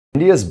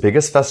India's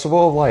biggest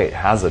festival of light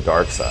has a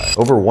dark side.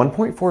 Over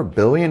 1.4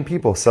 billion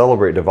people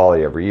celebrate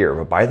Diwali every year,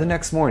 but by the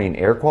next morning,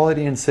 air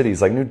quality in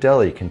cities like New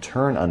Delhi can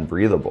turn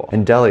unbreathable.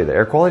 In Delhi, the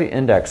air quality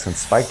index can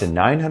spike to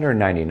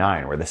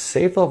 999, where the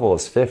safe level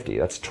is 50.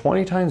 That's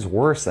 20 times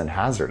worse than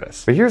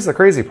hazardous. But here's the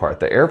crazy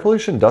part. The air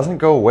pollution doesn't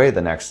go away the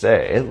next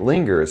day. It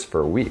lingers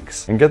for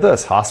weeks. And get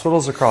this,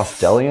 hospitals across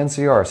Delhi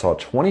NCR saw a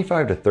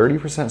 25 to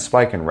 30%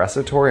 spike in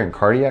respiratory and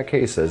cardiac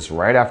cases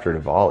right after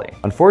Diwali.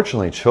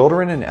 Unfortunately,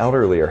 children and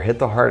elderly are hit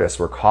the hardest,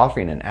 where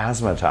coughing and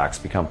asthma attacks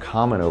become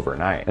common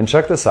overnight. And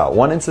check this out,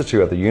 one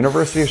institute at the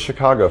University of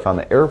Chicago found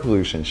that air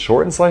pollution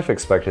shortens life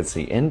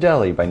expectancy in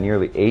Delhi by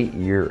nearly 8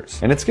 years.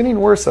 And it's getting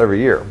worse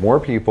every year. More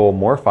people,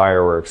 more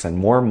fireworks, and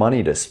more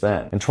money to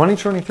spend. In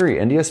 2023,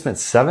 India spent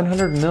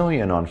 $700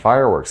 million on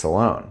fireworks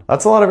alone.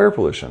 That's a lot of air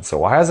pollution, so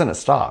why hasn't it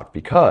stopped?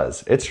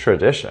 Because it's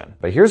tradition.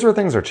 But here's where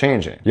things are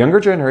changing.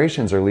 Younger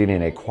generations are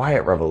leading a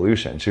quiet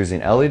revolution, choosing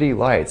LED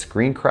lights,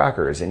 green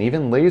crackers, and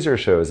even laser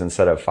shows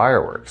instead of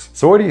fireworks.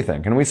 So what do you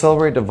think? Can we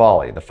celebrate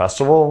Diwali, the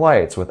festival of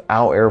lights,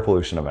 without air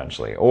pollution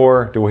eventually?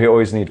 Or do we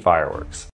always need fireworks?